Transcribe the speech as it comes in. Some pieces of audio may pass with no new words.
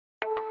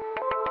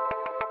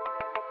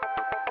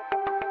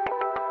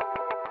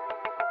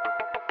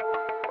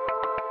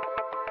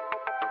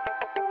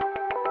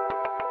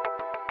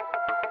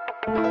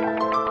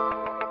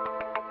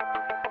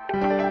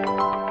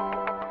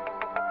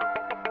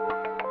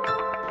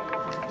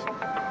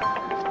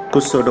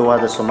kusoo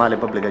dhawaada Somali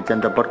Public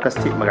Agenda podcast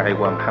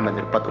magacaygu waa Maxamed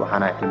Irbad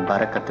waxaana cilmi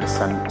ka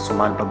tirsan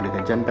Somali Public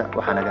Agenda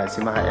waxaana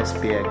gaasimaha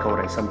SPA ka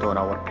wareysan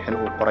doona warbixin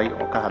uu qoray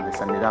oo ka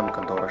hadlaysa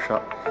nidaamka doorasho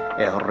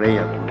ee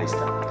horeeya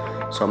guuleysta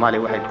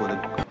Soomaaliya waxay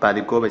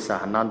baadigoobaysaa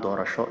hanaan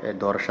doorasho ee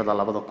doorashada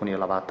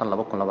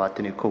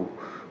 2020-2021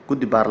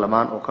 guddi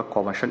baarlamaan oo ka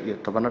kooban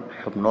 15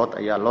 xubnood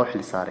ayaa loo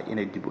xil saaray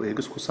inay dib u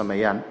eegis ku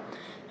sameeyaan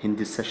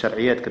hindisa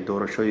sharciyeedka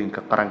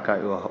doorashooyinka qaranka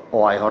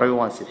oo ay horey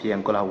u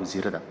ansixiyeen golaha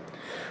wasiirada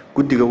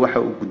guddiga waxa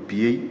uu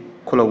gudbiyay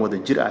kulan wada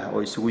jir ah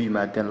oo isugu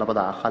yimaadeen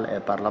labada aqal ee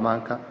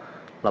baarlamaanka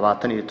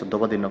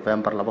 27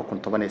 November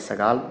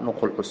 2019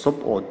 nuqul cusub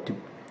oo dib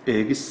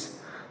eegis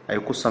ay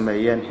ku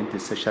sameeyeen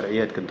hindisa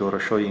sharciyeedka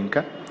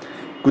doorashooyinka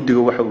guddiga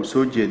waxa uu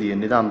soo jeediyay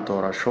nidaam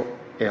doorasho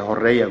ee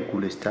horeeya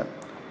guuleysta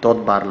dood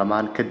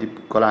baarlamaan kadib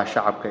golaha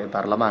shacabka ee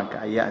baarlamaanka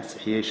ayaa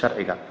ansixiyay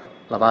sharciga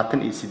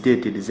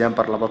 28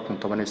 December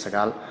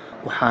 2019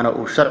 waxaana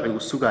uu sharcigu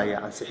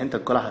sugayaa ansixinta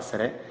golaha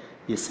sare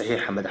iyo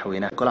saxiixa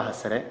madaxweynaha golaha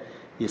sare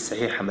iyo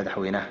saxiixa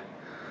madaxweynaha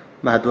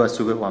mahadwa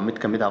sugan waa mid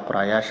kamid ah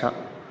qorayaasha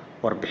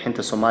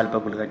warbixinta Somali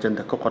Public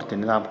Agenda ka qortay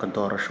nidaamka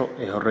doorasho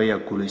ee horeeya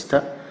guuleysta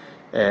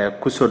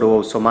ku soo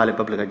dhawow Somali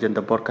Public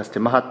Agenda podcast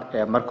mahad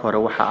marka hore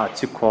waxa aad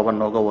si kooban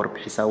nooga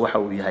warbixisaa waxa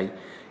uu yahay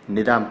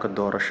nidaamka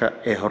doorasho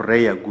ee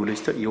horeeya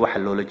guuleysta iyo waxa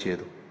loola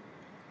jeedo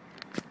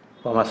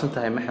waa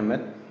maasantahay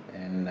Maxamed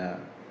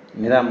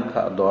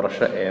nidaamka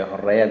doorasho ee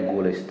horeeya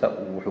guuleysta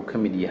wuxuu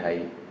kamid yahay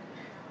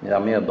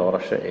nidaamyada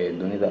doorasho ee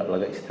dunida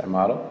laga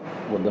isticmaalo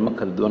wadamo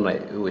kala duwan ay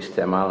u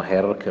isticmaalaan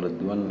heerar kala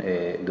duwan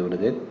ee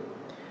dawladeed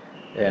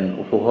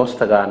wuxuu hoos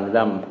tagaa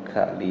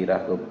nidaamka la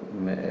yiraahdo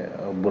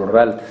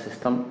plurality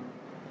system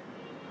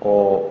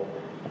oo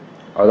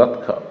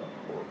codadka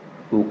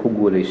uu ku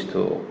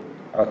guuleysto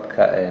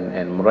codka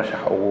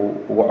murashax ugu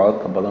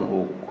codadka badan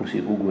uu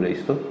kursi ku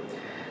guuleysto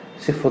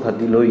si fudud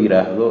hadii loo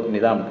yiraahdo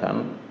nidaamkan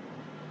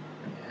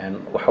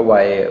waxa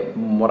waaye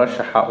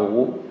murashaxa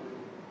ugu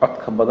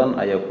codka badan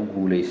ayaa ku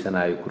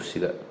guuleysanayo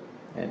kursiga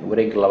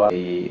wareeg labaad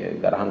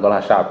gaar ahaan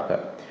golaha shacabka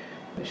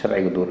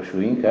sharciga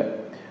doorashooyinka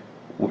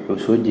wuxuu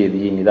soo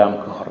jeediyay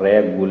nidaamka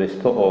horeeya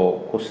guuleysto oo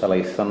ku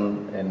salaysan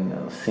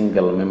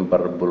single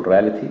member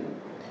plurality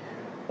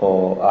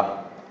oo ah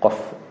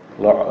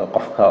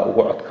qofka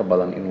ugu codka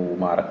badan inuu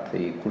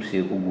maaragtay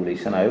kursiga ku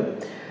guuleysanayo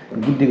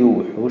guddiga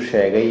wuxuu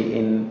sheegay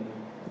in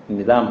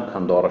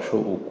nidaamkan doorasho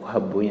uu ku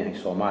habboon yahay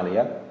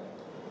Soomaaliya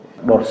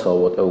dhowr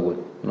sababood awgood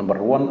number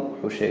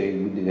 1 wuxuu sheegay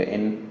guddiga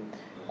in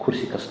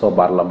kursi kasto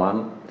baarlamaan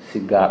si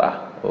gaar ah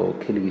oo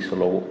kaligiis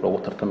loogu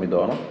tartami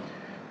doono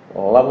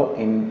labo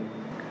in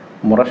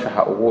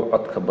murashaxa ugu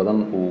codka badan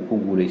uu ku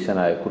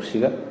guuleysanayo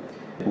kursiga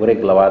wareeg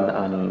labaadna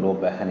aan loo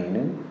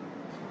baahanaynin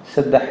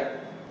saddex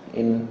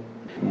in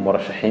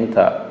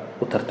murashaxiinta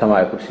u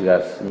tartamaya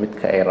kursigaas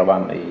midka ay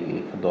rabaan ay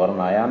ka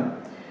dooranayaan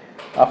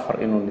afar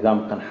inuu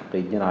nidaamkan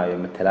xaqiijinayo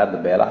matalaadda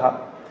beelaha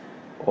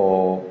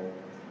oo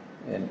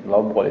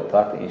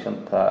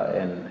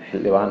 235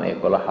 xildhibaan ee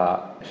golaha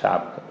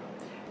shacabka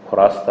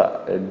kuraasta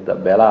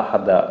beelaha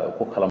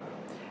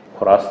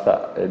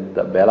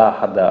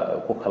hadda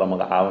ku kala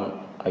magacaaban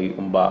ay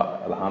umba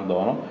lahaan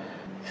doono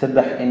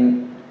saddex in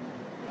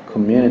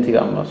community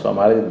ama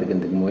Soomaalida degan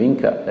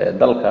degmooyinka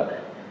dalka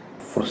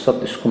fursad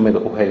isku mid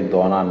u heli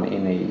doonaan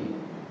inay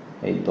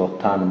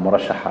dootaan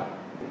murashaxa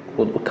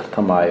u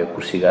tartamayo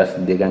kursigaas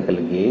deegaanka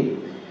la geeyay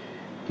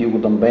iyo ugu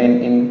dambeyn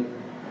in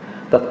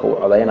dadka u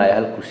codeynaya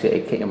hal kursi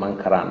ay ka iman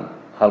karaan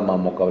hal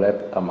maamul goboleed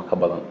ama ka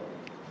badan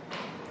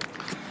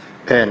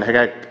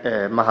hagaag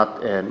mahad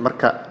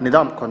marka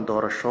nidaamkan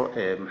doorasho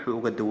muxuu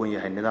uga duwan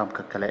yahay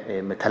nidaamka kale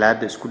ee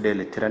matalaadda isku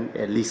dheelitiran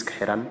ee liiska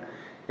xiran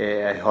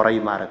ee ay horay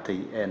maaragtay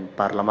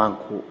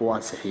baarlamaanku u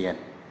ansixiyeen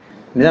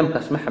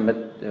nidaamkaas Maxamed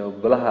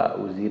golaha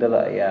wasiirada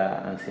ayaa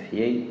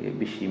ansixiyay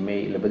bishii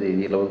May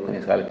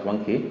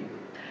 2019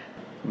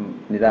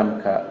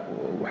 nidaamka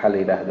waxa la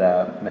yiraahdaa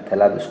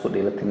matalaad isku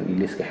dheelitiran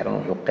liiska xiran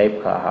wuxuu qayb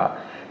ka ahaa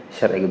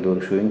sharciga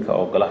doorashooyinka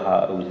oo golaha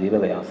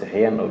wasiirada ay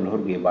ansixiyeen oo la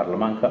horgeeyay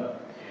baarlamaanka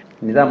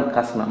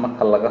nidaamkaasna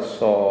marka laga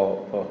soo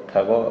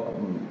tago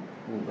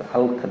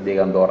halka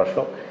deegaan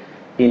doorasho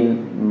in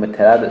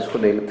matalaad isku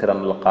dheelitiran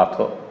la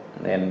qaato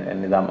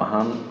nidaam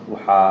ahaan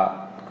waxa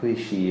ku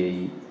heshiiyay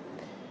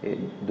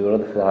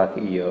dowladda federaalka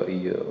iyo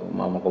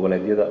maamul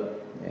goboleedyada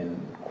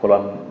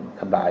kulan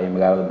ka dhacay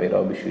magaalada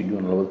Beyraawo bishii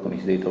June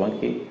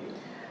 2018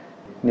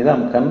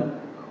 nidaamkan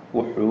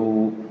wuxuu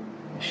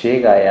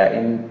sheegayaa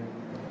in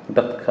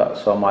dadka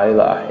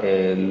Soomaalida ah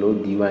ee loo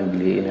diiwaan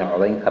geliyay inay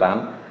codeyn karaan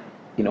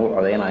inay u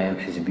codeynayaan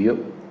xisbiyo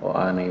oo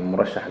aanay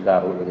murashax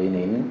gaar u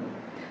codeynaynin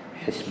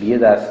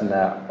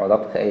xisbiyadaasna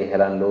codadka ay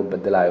helaan loo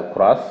bedelayo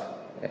kuraas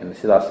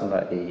sidaasna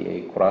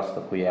ay kuraasta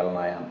ku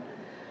yeelanayaan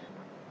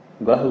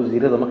golaha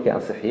wasiirada markay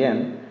ansixiyeen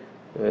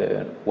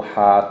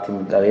waxaa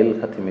timid daliil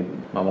ka timid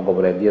maamul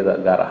goboleedyada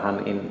gaar ahaan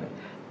in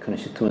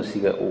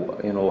constituency-ga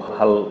inuu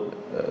hal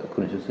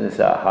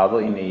constituency ahaado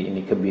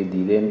inay ka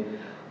beedideen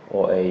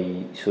oo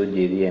ay soo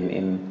jeediyeen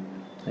in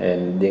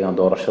deegaan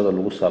doorashada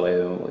lagu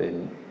saleeyo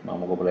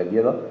maamul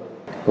goboleedyada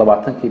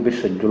 20kii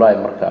bisha July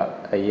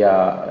marka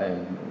ayaa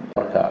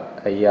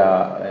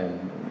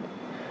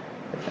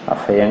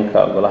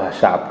afhayeenka golaha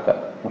shacabka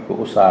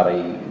wuxuu u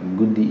saaray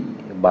guddi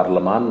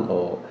baarlamaan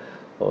oo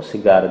si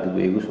gaar ah dib u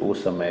eegis ugu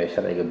sameeyay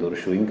sharciga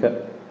doorashooyinka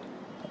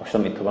oo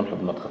 15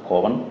 xubnood ka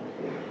kooban.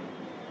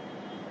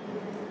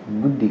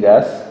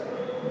 guddigaas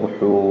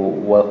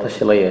wuxuu wada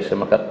tashi la yeeshay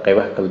marka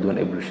qaybaha kala duwan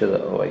ee bulshada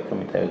oo ay ka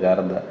mid tahay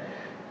wasaaradda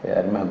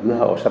arrimaha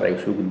gudaha oo sharciga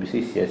soo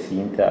gudbisay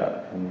siyaasiyiinta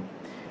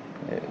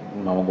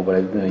maamul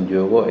goboleedyada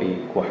joogo ay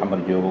ku xamar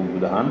joogo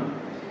guud ahaan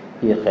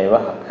iyo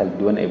qaybaha kala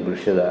duwan ee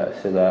bulshada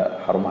sida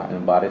xarumaha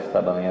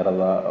cilmi-baarista,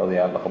 dhalinyarada,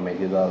 odayaal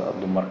dhaqameedyada,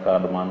 dumarka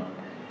dhammaan.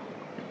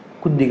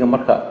 guddiga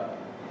marka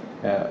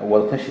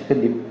wada tashi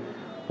kadib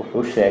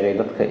wuxuu sheegay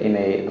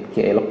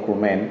dadkii ay la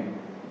kulmeen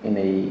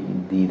inay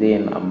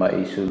diideen ama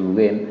ay soo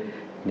roogeen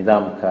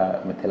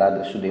nidaamka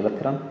matalaadda isu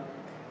dheelitiran,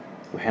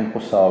 waxayna ku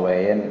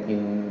sababeeyeen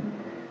in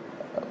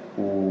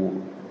uu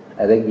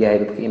adag yahay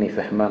dadka inay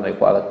fahmaan ay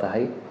ku adag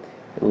tahay.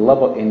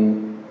 laba in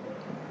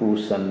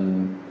uusan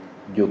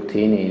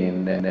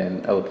joogteynaynin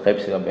awood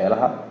qaybsiga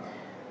beelaha.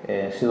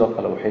 sidoo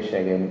kale waxay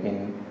sheegeen in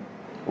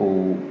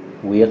uu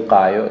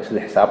wiiqaayo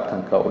isla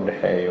xisaabtanka u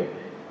dhaxeeyo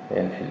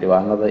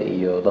xildhibaanada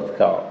iyo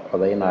dadka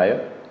codeynayo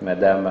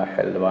maadaama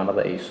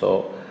xildhibaanada ay soo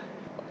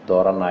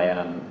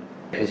dooranayaan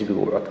xisbiga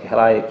uu codka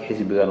helayo,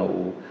 xisbigana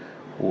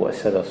uu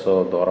isaga soo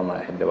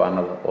dooranayo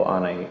xildhibaanada oo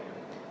aanay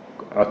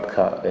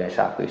codka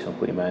shacabka aysan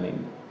ku imaaneyn.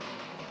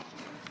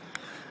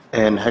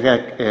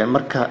 hagaag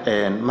marka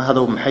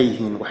mahadow maxay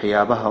yihiin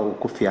waxyaabaha uu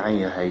ku fiican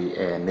yahay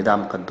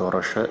nidaamka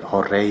doorasho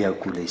horeeya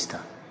guuleysta?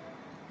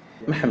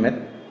 maxamed,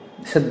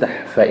 3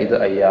 faa'iido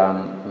ayaan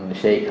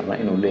sheegi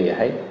karnaa inuu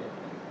leeyahay.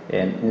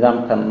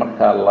 nidaamkan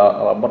marka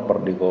la barbar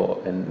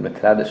dhigo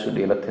matalaadda isu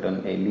dheelitiran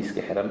ee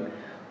liiska xiran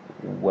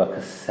waa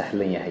ka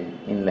sahlan yahay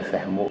in la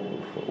fahmo,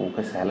 uu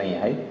ka sahlan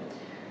yahay.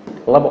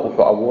 laba,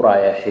 wuxuu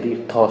abuurayaa xiriir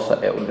toosa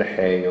ee u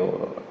dhaxeeyo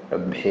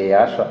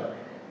codbixiyayaasha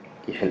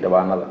iyo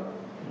xildhibaanada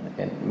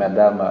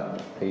maadaama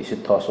ay si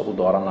toosa u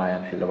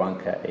dooranayaan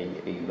xildhibaanka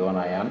ay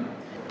doonayaan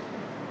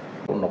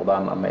u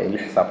noqdaan ama ay la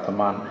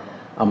xisaabtamaan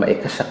ama ay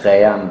ka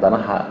shaqeeyaan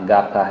danaha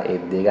gaarka ah ee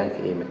deegaanka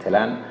ay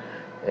matalaan.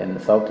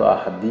 sababtoo ah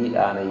haddii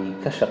aanay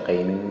ka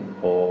shaqaynin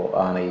oo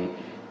aanay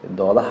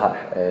doodaha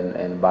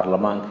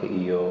baarlamaanka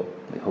iyo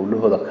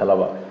howlahooda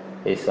kaleba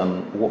aysan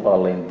ugu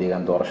ololayn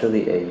deegaan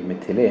doorashadii ay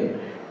mateleen,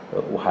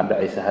 waxaa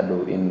dhacaysa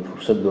hadhow in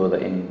fursadooda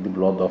in dib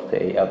loo doortay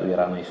ay aada u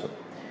yaraanayso.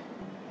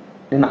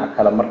 dhinaca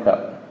kale marka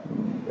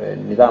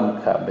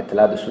nidaamka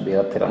matalaadda isu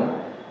dheelitiran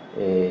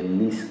ee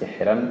liiska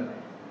xiran,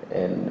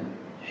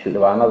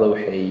 xildhibaanada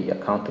waxay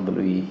accountable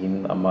u yihiin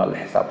ama la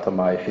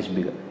xisaabtamaayo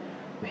xisbiga,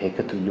 waxay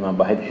ka turjumaan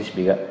baahida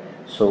xisbiga.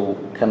 so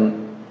kan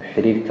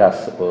xiriirkaas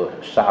oo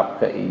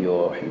shacabka iyo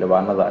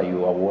xildhibaanada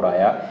ayuu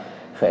abuurayaa.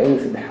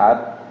 faa'iidada saddexaad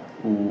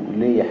uu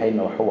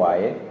leeyahayna waxa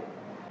waaye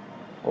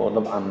oo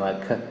dabcan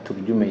ka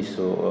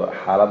turjumayso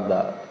xaaladda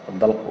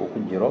dalka uu ku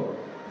jiro.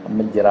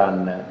 ma jiraan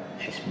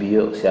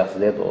xisbiyo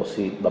siyaasadeed oo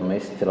si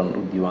dhammaystiran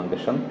u diiwaan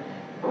gashan.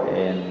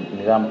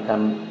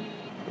 nidaamkan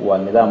waa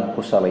nidaam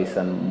ku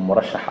salaysan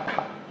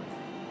murashaxa,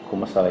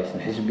 kuma salaysan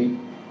xisbi.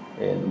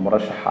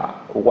 murashaxa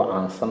ugu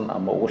caansan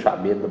ama ugu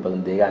shacbiyada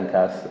badan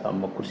deegaankaas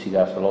ama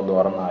kursigaas loo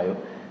dooranayo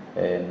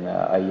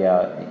ayaa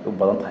u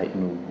badan tahay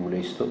inuu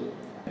guuleysto,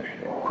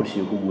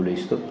 kursiga ku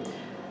guuleysto.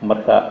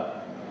 marka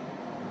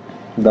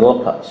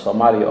dalalka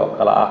Soomaaliya oo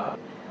kale ah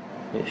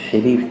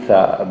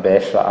xiriirka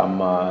beesha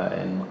ama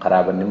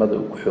qaraabanimada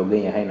uu ku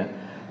xoogan yahayna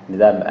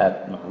nidaam aad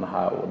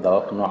macnaha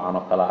dalalka noocan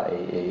oo kale ay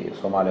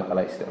Soomaaliya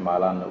kala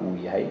isticmaalaan uu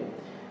yahay.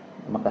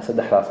 marka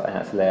saddexdaas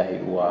ayaan isleeyahay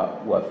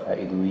waa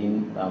faa'iidooyin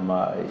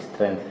ama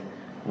strength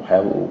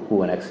waxyaabo uu ku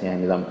wanaagsan yahay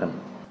nidaamkan.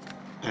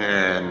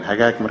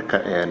 hagaag marka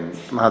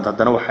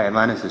haddana waxaa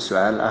imaanaysa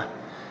su-aal ah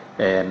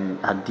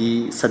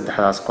haddii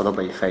saddexdaas qodob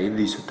ay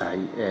faa'iidadiisu tahay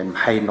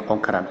maxay noqon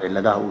karaan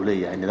cilladaha uu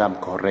leeyahay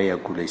nidaamka horeeya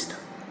guuleysta?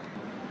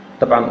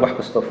 dabcan wax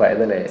kastoo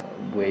faa'iido leh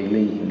way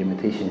leeyihiin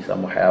limitations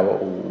ama waxyaabo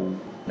uu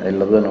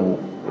cilladana uu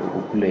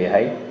ku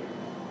leeyahay.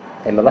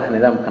 cilladaha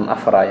nidaamkan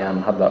 4 ayaan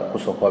hadda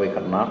kusoo koobi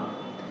karnaa.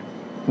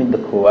 midda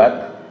koowaad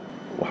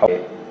waxa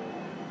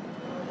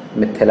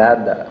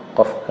matalaadda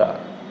qofka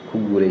ku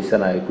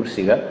guuleysanayo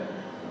kursiga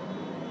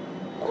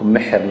kuma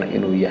xirna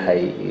inuu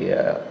yahay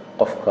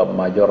qofka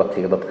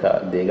majority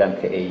dadka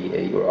deegaanka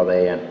ay u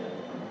codeeyaan.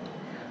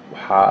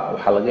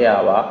 waxaa laga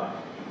yaabaa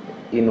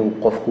inuu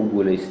qof ku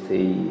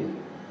guuleystay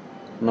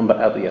number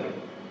aad u yar,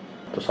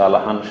 tusaale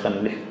ahaan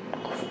 5-6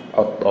 qof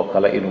cod oo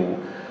kale inuu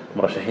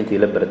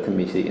murashaxiintii la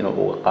baratamaysay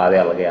inuu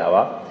qaadayaa laga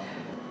yaabaa.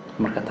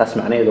 marka taas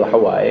macnaheedu waxa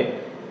waaye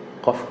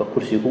qofka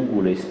kursiga ku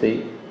guuleystay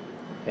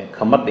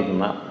kama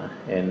dhigna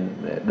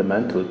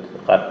dhammaantood.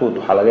 qaarkood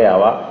waxaa laga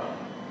yaabaa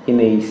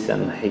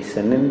inaysan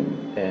haysanin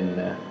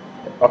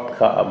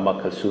codka ama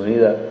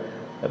kalsoonida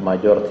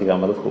majority-ga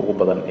ama dadka ugu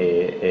badan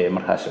ee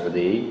markaas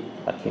codeeyay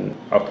laakiin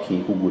codkii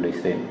ku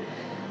guuleysteen.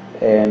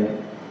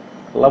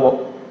 labo,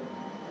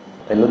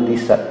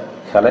 cilladiisa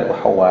kale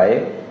waxa waaye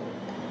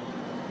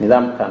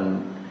nidaamkan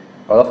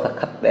codadka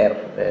ka dheer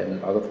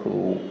codadka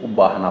uu u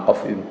baahnaa qof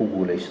inuu ku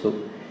guulaysto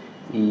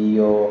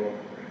iyo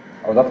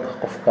codadka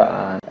qofka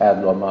aan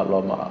aada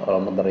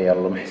looma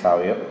daryeelo looma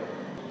xisaabiyo.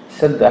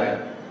 saddex,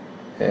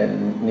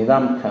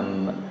 nidaamkan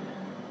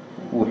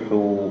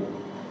wuxuu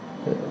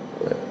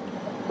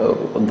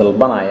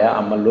dalbanayaa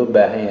ama loo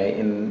baahan yahay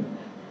in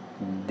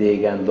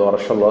deegaan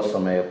doorasho loo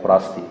sameeyo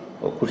kuraastii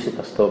oo kursi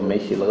kastoo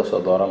meeshii laga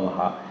soo dooran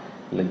lahaa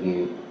la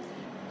geeyo.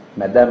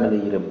 maadaama la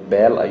yiri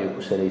beel ayuu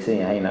ku salaysan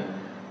yahayna,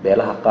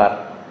 beelaha qaar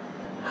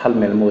hal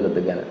meel mooda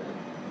degana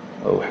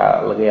oo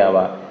waxaa laga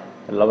yaabaa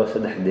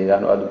 2-3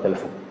 deegaan oo aad u kala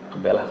fog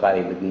beelaha qaar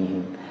ay degan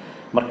yihiin.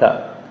 marka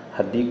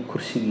haddii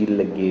kursigii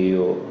la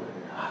geeyo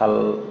hal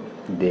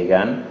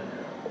deegaan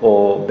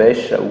oo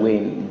beesha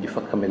weyn jifo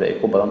ka mid ay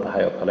ku badan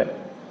tahay oo kale,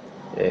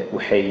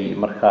 waxay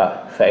markaa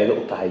faa'iido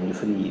u tahay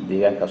jifadii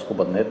deegaankaas ku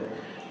badneed,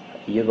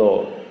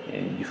 iyadoo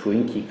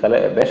jifooyinkii kale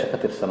ee beesha ka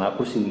tirsanaa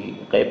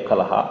kursigii qayb ka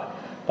lahaa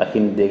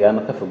laakiin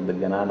deegaano ka fog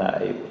deganaana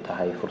ay u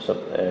tahay fursad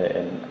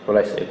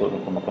culays ay ku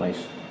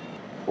noqonayso.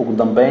 ugu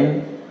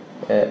dambeyn,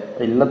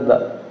 cilada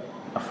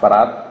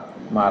afaraad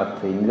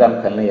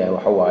nidaamkan leeyahay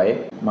waxa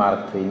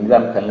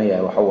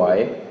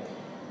waaye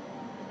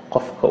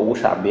qofka ugu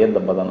shacbiyada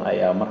badan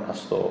ayaa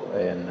markastoo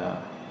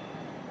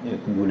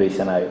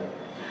guuleysanayo.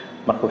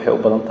 marka waxay u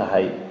badan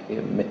tahay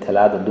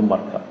matalaada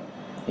dumarka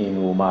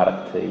inuu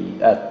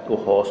aad u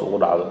hoos ugu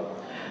dhacdo.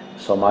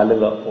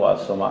 Soomaalida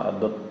waa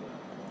dad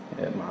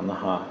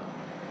macnaha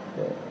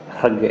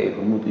ragga ay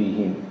hormuud u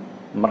yihiin.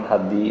 mar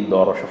haddii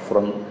doorasho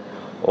furan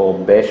oo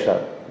beesha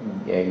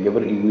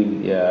gabar iyo wiil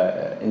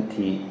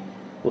intii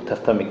u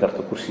tartami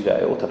karto kursiga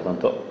ay u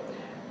tartanto,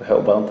 waxay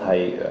u badan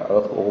tahay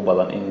codadka ugu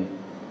badan in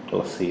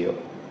la siiyo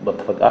dad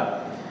rag ah.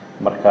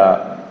 marka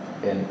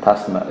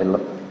taasna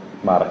cilad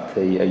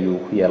ayuu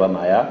ku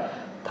yeelanayaa,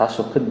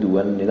 taasoo ka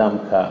duwan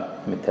nidaamka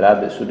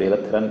matalaada isu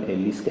dheelatiran ee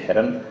liiska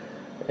xiran.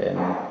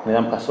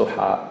 nidaamkaas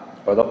waxaa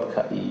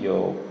codadka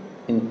iyo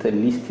inta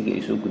liistiga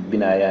ay soo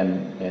gudbinayaan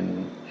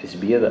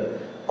xisbiyada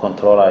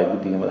controlaya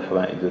guddiga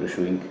madaxweynaha ee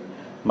doorashooyinka.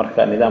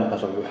 marka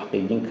nidaamkaas wuxuu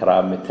xaqiijin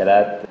karaa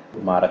matalaad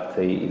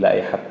ilaa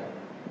ay xad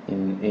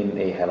in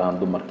ay helaan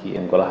dumarkii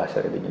golaha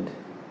sharci dejinta.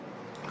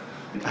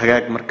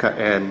 hagaag, marka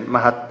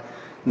mahad,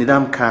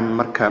 nidaamkan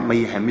marka ma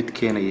yahay mid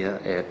keenaya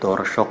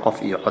doorasho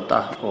qof iyo cod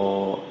ah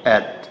oo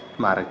aad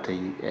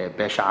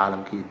beesha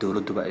caalamka iyo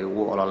dowladuba ay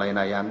ugu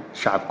ololeynayaan,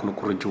 shacabkuna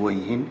ku rajo wan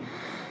yihiin?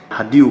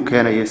 haddii uu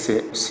keenayo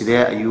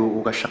sidee ayuu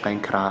uga shaqayn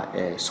karaa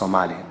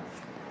Soomaaliya?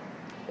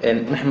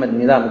 maxmed,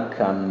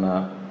 nidaamkan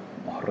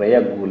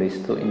horeeyaa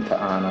guulaysto inta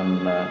aanan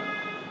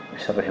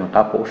sharaxin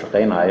qaabka u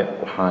shaqaynayo,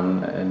 waxaan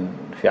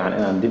fiican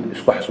inaan dib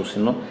isku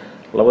xasuusino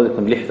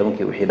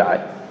 2016 wixii dhacay.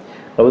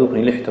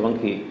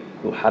 2016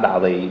 waxaa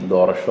dhacday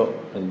doorasho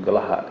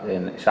golaha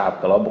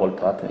shacabka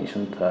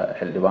 225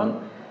 xildhibaan.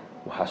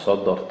 waxaa soo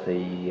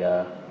doortay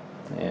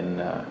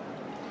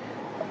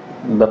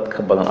dad ka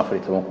badan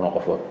 14,000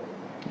 qofood,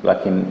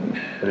 laakiin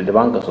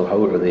xildhibaankaas waxaa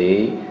u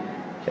codeeyey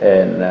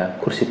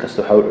kursi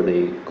kasta waxaa u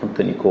codeeyey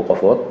 51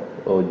 qofood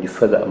oo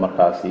jifada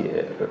markaasi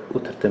u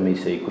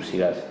tartamaysay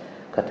kursigaas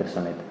ka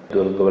tirsaneyd.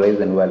 dowlad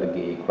goboleedyadana waa la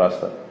geeyey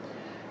kuraasta.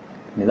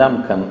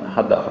 nidaamkan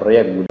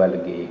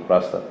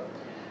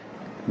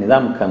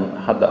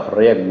hadda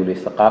horeeyaa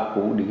guulaysta qaabka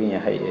uu dhigan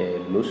yahay ee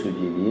loo soo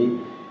jeediyey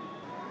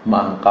ma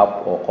ahan qaab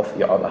oo qof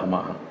iyo cod ah ma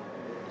ahan.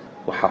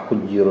 waxaa ku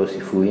jiro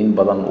sifooyin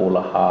badan uu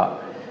lahaa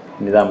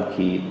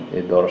nidaamkii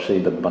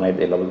doorashadii dadbaneyd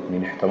ee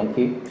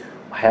 2016.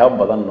 waxyaabo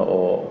badan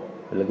oo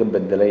laga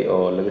bedelay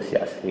oo laga sii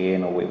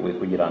casriyeeyna way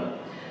ku jiraan.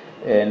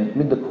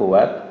 midda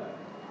koowaad,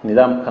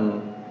 nidaamkan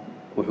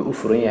wuxuu u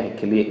furan yahay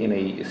kaliya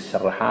inay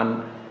is-sharaxaan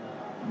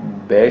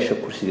beesha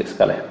kursiga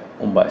iska leh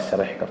unbaa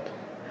is-sharaxi karto.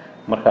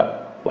 marka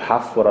waxaa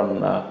furan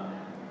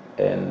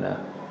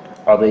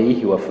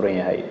codeeyihii waa furan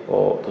yahay,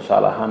 oo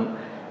tusaale ahaan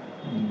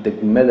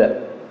degmada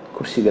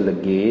kursiga la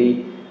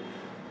geeyey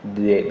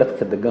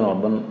dadka degan oo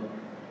dhan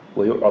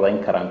way u codayn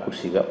karaan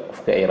kursiga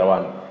qofka ay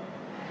rabaan,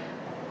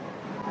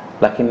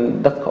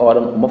 laakiin dadka oo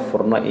dhan uma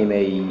furna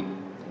inay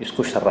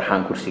isku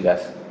sharaxaan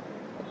kursigaas,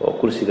 oo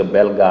kursiga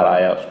beel gaar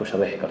ayaa isku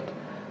sharaxi karto.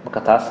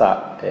 marka taasaa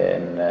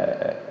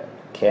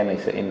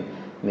keenaysa in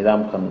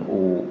nidaamkan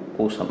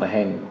uusan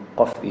ahayn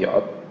qof iyo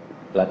cod,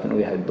 laakiin uu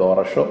yahay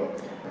doorasho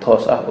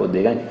toos ah oo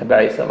deegaanka ka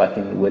dhacaysa,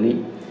 laakiin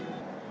weli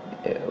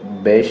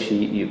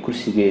beeshii iyo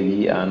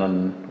kursigeedii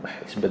aanan wax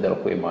isbedel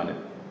ku imaanin.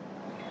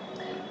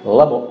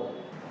 2,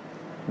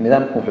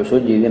 nidaamkan wuxuu soo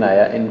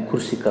jeedinayaa in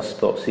kursi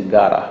kasto si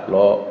gaar ah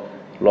loo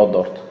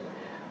doorto.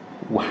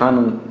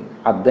 waxaanan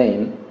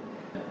caddayn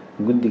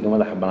guddiga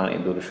madaxa bannaan ee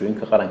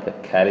doorashooyinka qaranka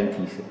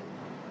kaalintiisa,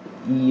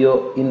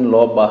 iyo in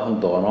loo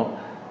baahan doono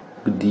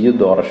guddiyo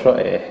doorasho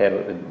ee heer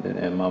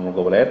maamul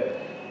goboleed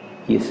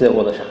iyo sida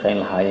wada shaqayn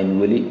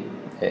lahaayeen. weli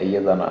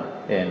iyadana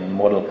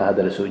modelka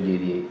hadda la soo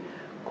jeediyey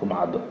kuma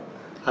caddo.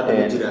 hadda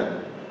ma jiraan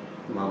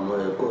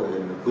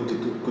guddi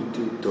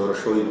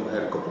doorashooyin oo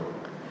heer gobol?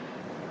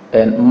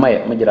 maya,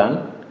 ma jiraan.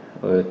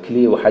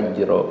 keliya waxaa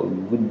jiro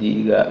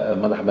guddiga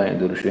madaxa bannaan ee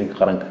doorashooyinka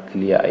qaranka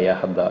keliya ayaa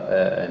hadda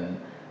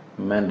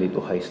mandate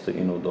u haysto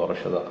inuu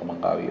doorashada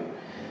qabanqaabiyo.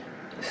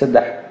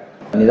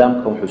 3,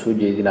 nidaamkan wuxuu soo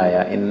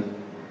jeedinayaa in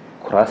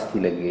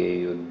kuraastii la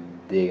geeyo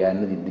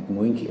deegaanadii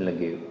degmooyinkii in la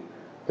geeyo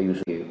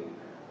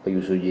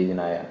ayuu soo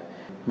jeedinayaa.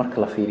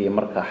 marka la fiiriyo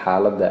marka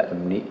xaaladda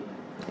amni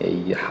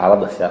iyo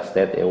xaaladda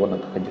siyaasadeed ee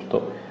waddanka ka jirto,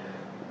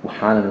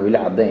 waxaanan weli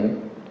caddayn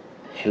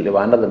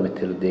xildhibaanada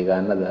matalo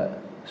deegaanada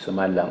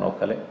Somaliland oo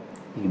kale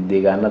iyo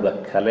deegaanada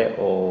kale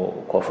oo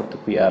koonfurta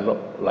ku yaalo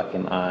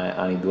laakiin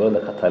aanay dowladda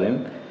ka talin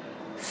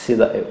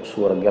sida ay u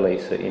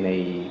suuragalayso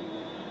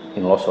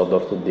in loo soo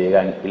doorto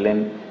deegaan ileen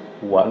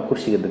waa in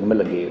kursiga degmo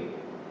la geeyo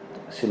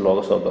si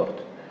looga soo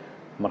doorto.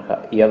 marka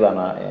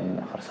iyadana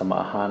farsamo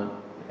ahaan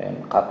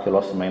qaabkii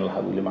loo sameyn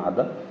lahaa weli ma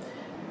cadda.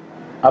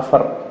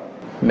 4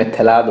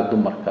 matalaada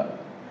dumarka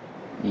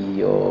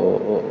iyo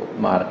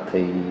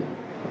maaragtay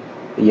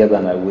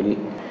iyadana weli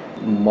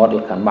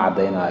modelkan ma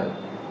caddaynayo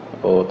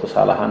oo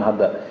tusaale ahaan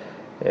hadda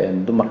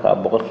dumarka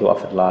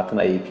 24%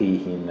 ayay ka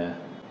yihiin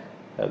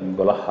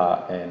golaha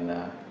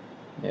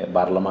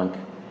baarlamaanka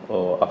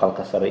oo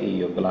aqalka sare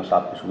iyo golaha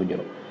shacabka isugu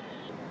jiro.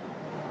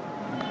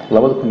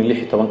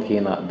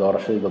 2016kiina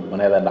doorashadii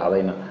dadbaneed ee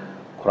dhacdayna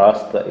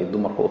kuraasta ay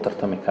dumarku u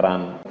tartami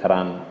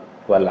karaan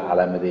waa la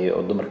calaamadeeyay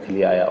oo dumar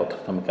kaliya ayaa u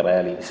tartami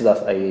karaya.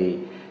 sidaas ay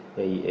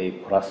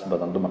kuraas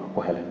badan dumarka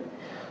ku heleen.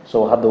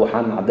 so hadda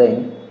waxaan caddayn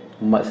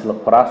ma isla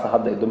kuraasta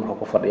hadda ay dumarka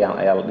ku fadhiyaan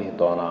ayaa la dhihi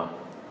doonaa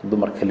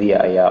dumar kaliya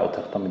ayaa u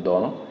tartami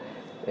doono.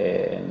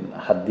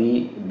 haddii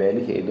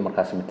beelihii ay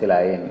dumarkaasi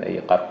matalayeen ay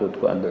qaarkood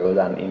ku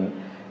andacoodaan in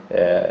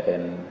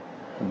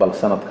bal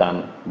sanadkan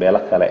beelo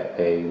kale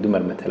ay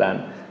dumar matalaan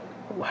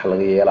waxa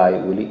laga yeelayo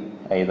weli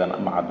ayadana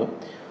ma caddo.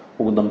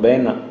 ugu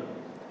dambeynna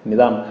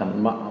nidaamkan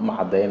ma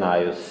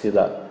caddaynayo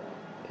sida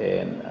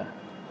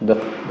dad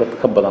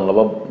ka badan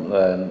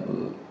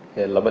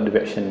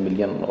 2.5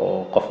 milyan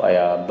oo qof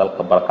ayaa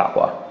dalka barakac ku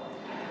ah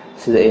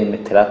sida ay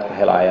matalaad ku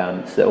helayaan,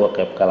 sida uga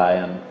qayb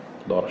galayaan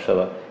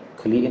doorashada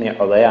kaliya inay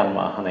codeeyaan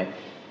ma ahane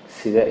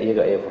sida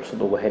iyaga ay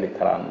fursad uga heli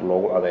karaan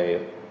loogu codeeyo.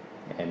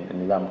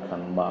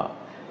 nidaamkan ma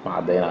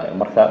caddaynayo.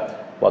 marka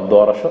waa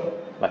doorasho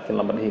laakiin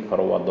lama dhihi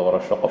karo waa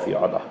doorasho qof iyo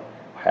cod ah.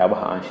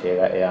 waxyaabaha aan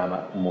sheegay ayaana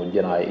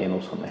muujinaya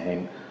inuusan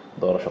ahayn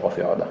doorasho qof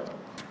iyo cod ah.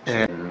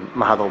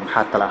 mahadow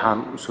maxaa tala ahaan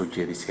u soo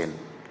jeediseen?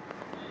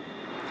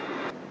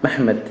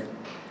 maxmed,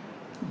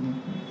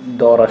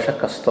 doorasho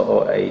kasta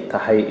oo ay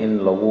tahay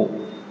in lagu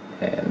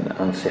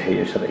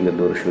ansixiyo sharciga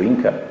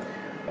doorashooyinka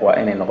waa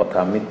inay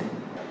noqotaa mid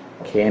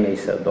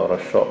keenaysa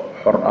doorasho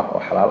xor ah oo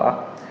xalaal ah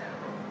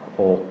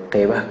oo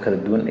qaybaha kala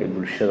duwan ee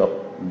bulshada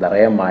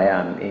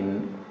dareemayaan in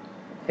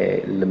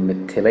la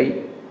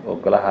metelay oo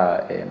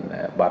golaha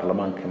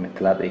baarlamaanka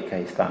metelaad ay ka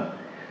haystaan.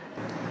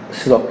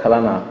 sidoo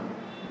kalena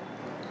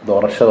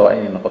doorashada waa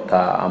inay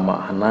noqotaa ama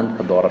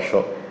hanaanka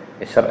doorasho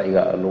ee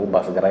sharciga lagu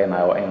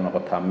baasgaraynayo waa inay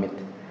noqotaa mid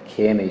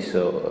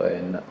keenayso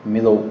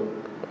midow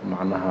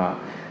macnaha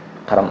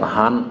qaran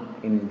ahaan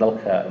in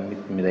dalka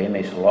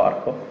midaynayso loo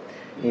arko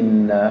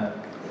in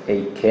ay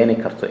keeni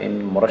karto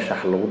in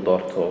murashax lagu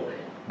doorto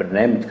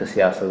barnaamijka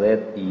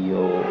siyaasadeed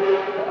iyo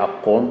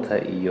aqoonta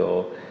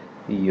iyo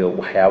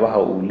waxyaabaha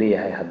uu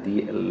leeyahay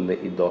haddii la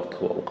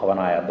doorto u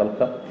qabanaya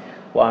dalka.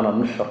 waana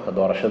nuxurka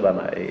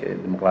doorashadana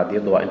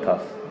dimuqraadiyadda waa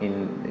intaas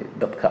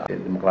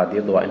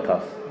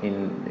in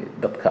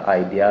dadka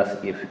ideas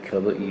iyo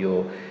fikrado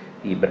iyo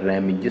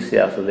barnaamijyo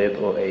siyaasadeed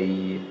oo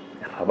ay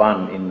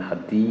rabaan in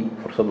haddii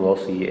fursad loo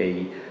siiyo ay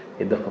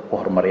dalka ku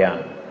horumariyaan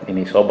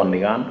inay soo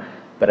bandhigaan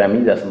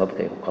barnaamijyadaasna dadka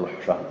ay ku kala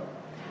xushaan.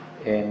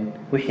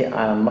 wixii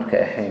aanan marka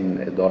ahayn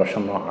doorasho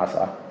noocaas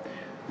ah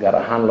gaar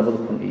ahaan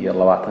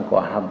 2020 oo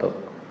aan hadda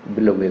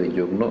bilowgeeda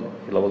joogno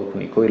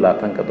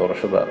 2021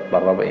 doorashada la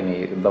rabo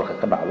inay dalka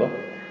ka dhacdo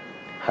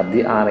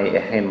haddii aanay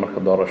ahayn marka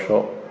doorasho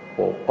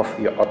oo qof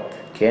iyo cod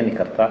keeni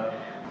karta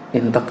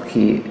in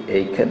dadkii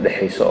ay ka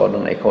dhaxayso oo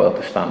dhan ay ka wada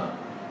tashtaan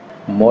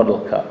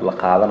modelka la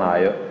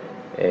qaadanayo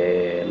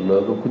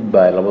looga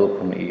gudbayo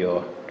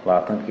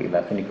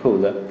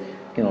 2020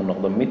 inuu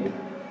noqdo mid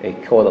ay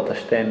ka wada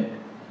tashteen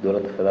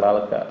dowladda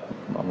federaalka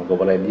ama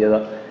goboleedyada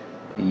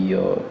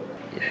iyo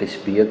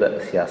xisbiyada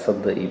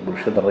siyaasadda iyo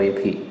bulshada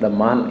rayidkii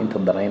dhammaan inta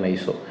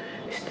danaynayso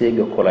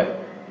isteega ku leh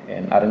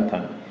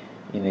arrintan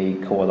inay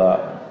ka wada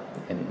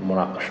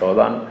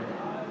munaaqashoodaan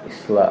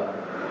isla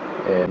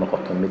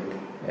noqoto mid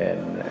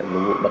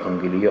lagu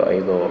dhaqangeliyo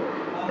iyadoo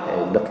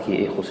dadkii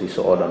ay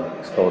khusayso oo dhan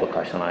iska wada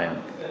kaashanayaan.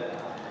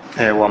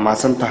 waa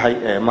mahadsan tahay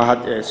mahad.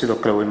 sidoo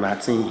kale way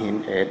mahadsan yihiin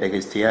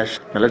dhagaystayaasha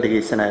nala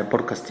dhagaysanaya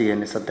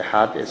podcastgeena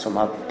saddexaad ee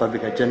Somali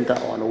Public Agenda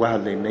oo aan uga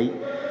hadlaynay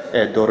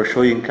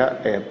doorashooyinka.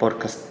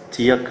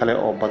 podcastyo kale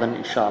oo badan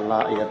insha Allah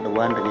ayaad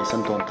dhawaan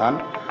dhagaysan doontaan.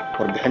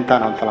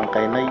 warbixintan aan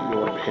falanqaynay iyo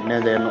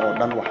warbixinadeena oo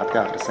dhan waxaad ka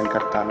akhrisan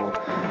kartaan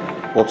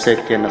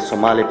website-keena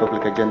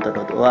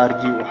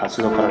somalipublicagenda.org. waxaad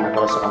sidoo kale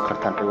nagala socon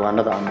kartaan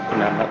ciwaanada aan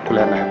ku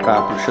leenahay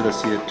baraha bulshada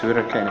sida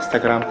Twitter-ka,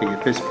 Instagram-ka iyo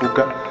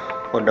Facebook-ka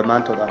oo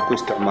dhammaantood aan ku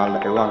isticmaalno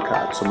ciwaanka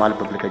Somali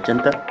Public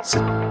Agenda.